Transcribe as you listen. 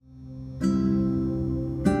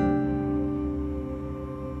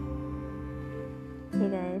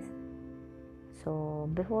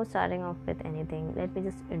before starting off with anything, let me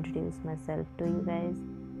just introduce myself to you guys.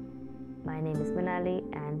 My name is Manali,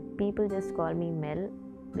 and people just call me Mel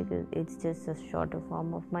because it's just a shorter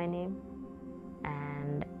form of my name.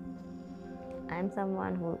 And I'm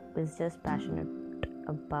someone who is just passionate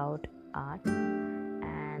about art,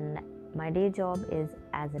 and my day job is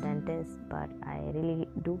as a dentist, but I really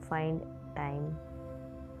do find time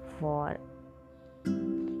for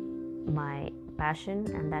my passion,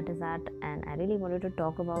 and that is art. And I really wanted to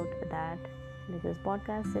talk about that because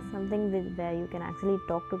podcast is something where you can actually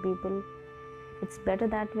talk to people. It's better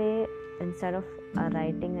that way instead of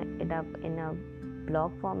writing it up in a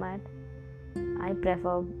blog format. I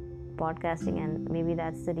prefer podcasting, and maybe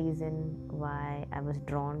that's the reason why I was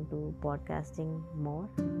drawn to podcasting more.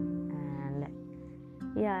 And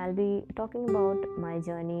yeah, I'll be talking about my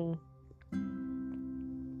journey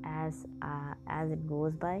as it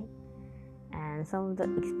goes by, and some of the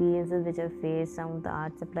experiences which I've faced, some of the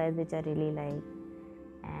art supplies which I really like,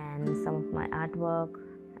 and some of my artwork,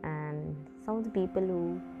 and some of the people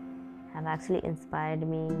who have actually inspired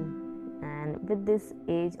me. And with this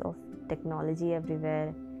age of technology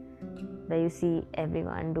everywhere, where you see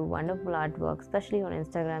everyone do wonderful artwork, especially on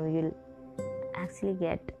Instagram, you'll actually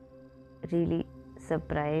get really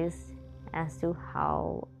surprised as to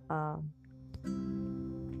how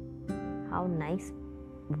nice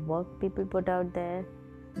work people put out there.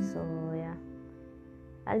 So yeah,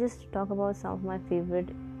 I'll just talk about some of my favorite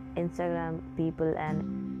Instagram people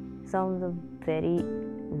and some of the very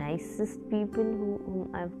nicest people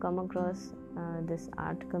whom I've come across this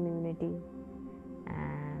art community.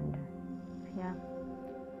 And yeah,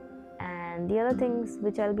 and the other things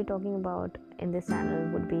which I'll be talking about in this channel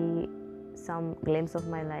would be some glimpse of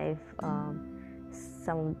my life,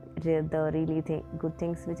 some the really good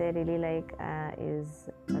things which I really like is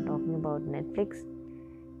talking about Netflix,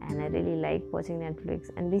 and I really like watching Netflix.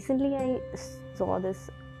 And recently I saw this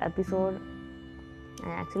episode. I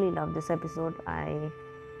actually love this episode. I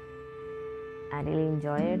really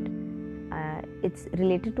enjoy it. It's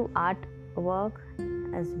related to artwork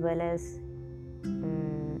as well as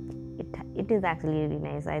it is actually really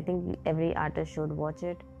nice. I think every artist should watch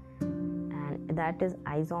it, and that is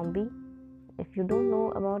iZombie. If you don't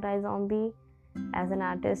know about iZombie as an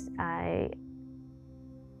artist, I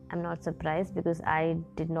am not surprised because I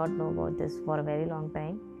did not know about this for a very long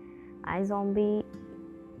time. iZombie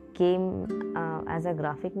came as a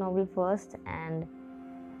graphic novel first, and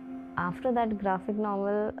after that graphic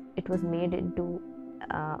novel, it was made into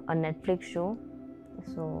a Netflix show.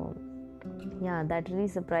 So yeah, that really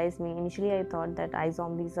surprised me. Initially, I thought that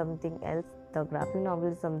iZombie is something else, the graphic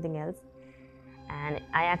novel is something else, and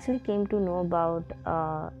I actually came to know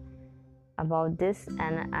about this,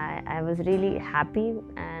 and I was really happy.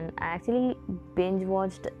 And I actually binge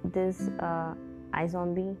watched this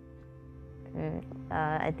iZombie.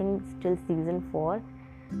 I think still season 4.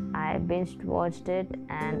 I binge watched it,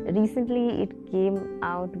 and recently it came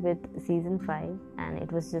out with season 5, and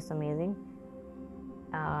it was just amazing.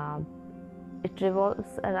 It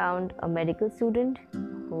revolves around a medical student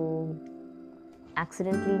who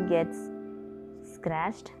accidentally gets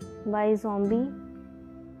scratched by a zombie,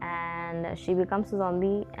 and she becomes a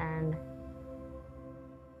zombie, and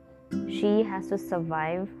she has to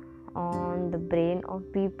survive on the brain of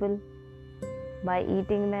people by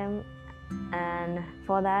eating them. And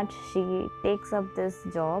for that, she takes up this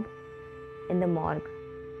job in the morgue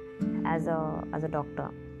as a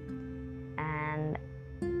doctor.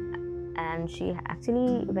 And she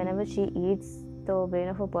actually, whenever she eats the brain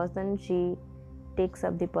of a person, she takes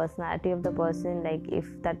up the personality of the person. Like if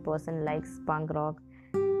that person likes punk rock,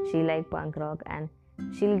 she likes punk rock, and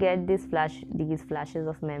she'll get these flashes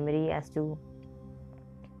of memory as to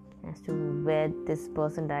where this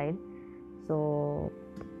person died. So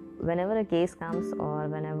whenever a case comes, or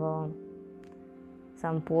whenever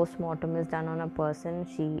some post-mortem is done on a person,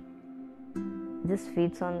 she just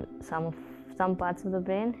feeds on some parts of the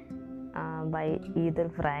brain by either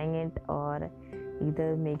frying it or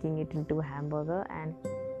either making it into a hamburger. And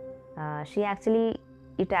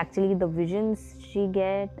the visions she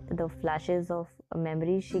get, the flashes of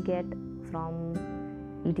memories she get from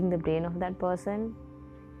eating the brain of that person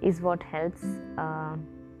is what helps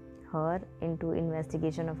her into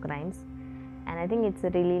investigation of crimes. And I think it's a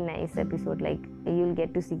really nice episode. Like, you'll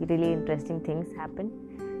get to see really interesting things happen,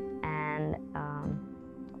 and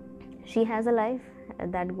she has a life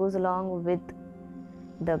that goes along with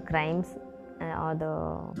the crimes or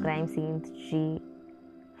the crime scenes she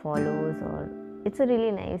follows. Or it's a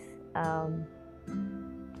really nice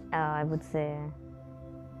I would say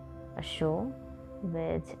a show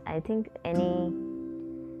which I think any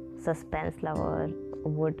suspense lover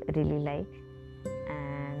would really like.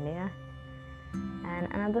 And yeah, and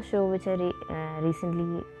another show which I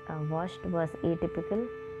recently watched was Atypical.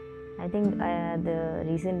 I think the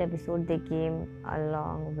recent episode they came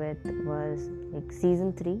along with was like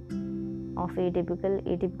season 3 of Atypical.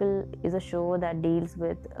 Atypical is a show that deals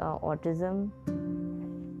with autism,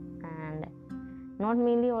 and not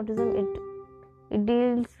mainly autism. It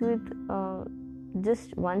deals with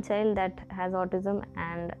just one child that has autism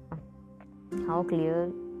and how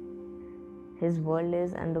clear his world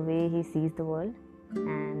is and the way he sees the world.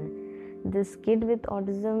 And this kid with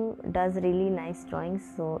autism does really nice drawings,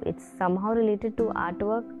 so it's somehow related to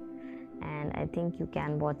artwork, and I think you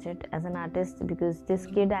can watch it as an artist because this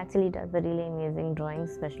kid actually does the really amazing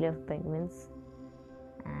drawings, especially of penguins,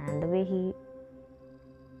 and the way he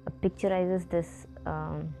picturizes this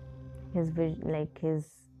his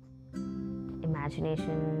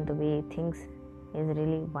imagination, the way he thinks is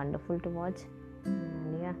really wonderful to watch.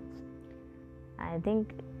 And yeah, I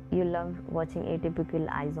think you love watching Atypical,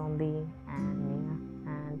 iZombie, and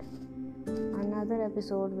yeah, and another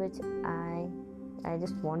episode which I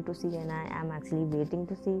just want to see and I am actually waiting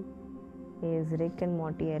to see is Rick and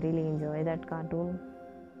Morty. I really enjoy that cartoon.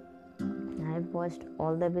 I've watched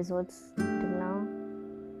all the episodes till now,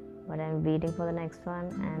 but I'm waiting for the next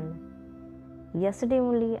one. And yesterday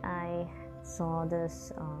only I saw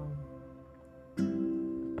this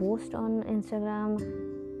post on Instagram.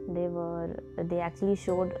 They actually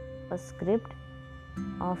showed a script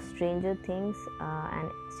of Stranger Things,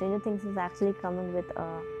 and Stranger Things is actually coming with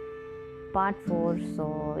a part 4.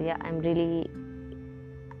 So yeah, I'm really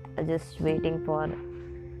just waiting for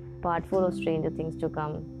part 4 of Stranger Things to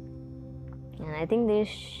come. And I think they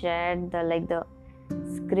shared the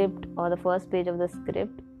script or the first page of the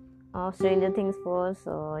script of Stranger Things first.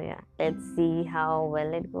 So yeah, let's see how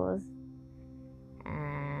well it goes.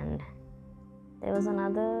 And there was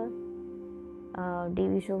another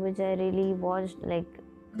TV show which I really watched,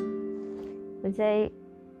 which I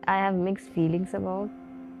have mixed feelings about,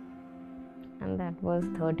 and that was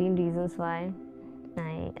 13 Reasons Why.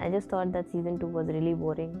 I just thought that season 2 was really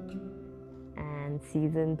boring, and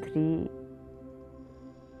season 3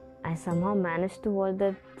 I somehow managed to watch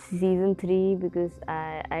that season 3 because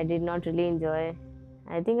I did not really enjoy.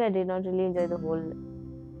 I think I did not really enjoy the whole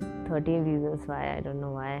 13 Reasons Why. I don't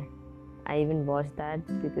know why I even watched that,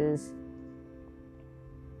 because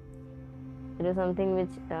it was something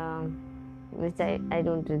which I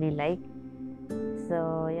don't really like.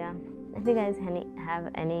 So yeah, if you guys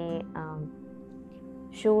have any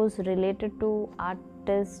shows related to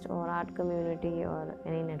artist or art community or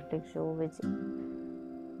any Netflix show which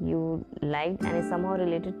you liked and is somehow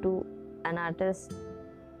related to an artist,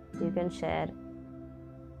 you can share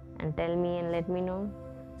and tell me and let me know.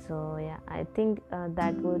 So yeah, I think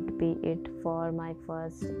that would be it for my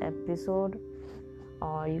first episode,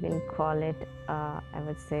 or you can call it I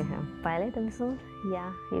would say a pilot episode.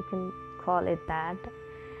 Yeah, you can call it that.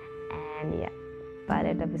 And yeah,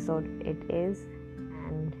 pilot episode it is.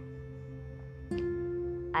 And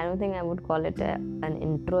I don't think I would call it an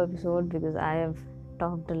intro episode, because I have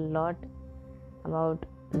talked a lot about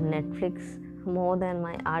Netflix more than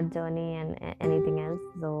my art journey and anything else.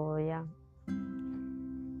 So yeah,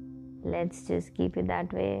 let's just keep it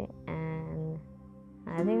that way. And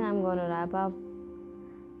I think I'm gonna wrap up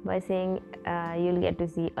by saying you'll get to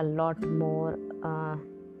see a lot more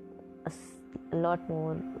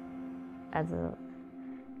as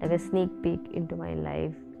a sneak peek into my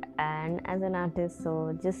life and as an artist.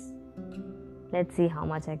 So just let's see how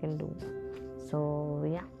much I can do. So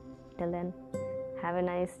yeah, till then, have a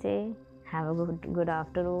nice day, have a good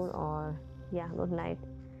afternoon, or yeah, good night.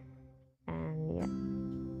 And yeah,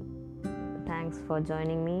 thanks for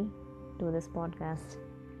joining me to this podcast,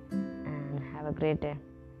 and have a great day.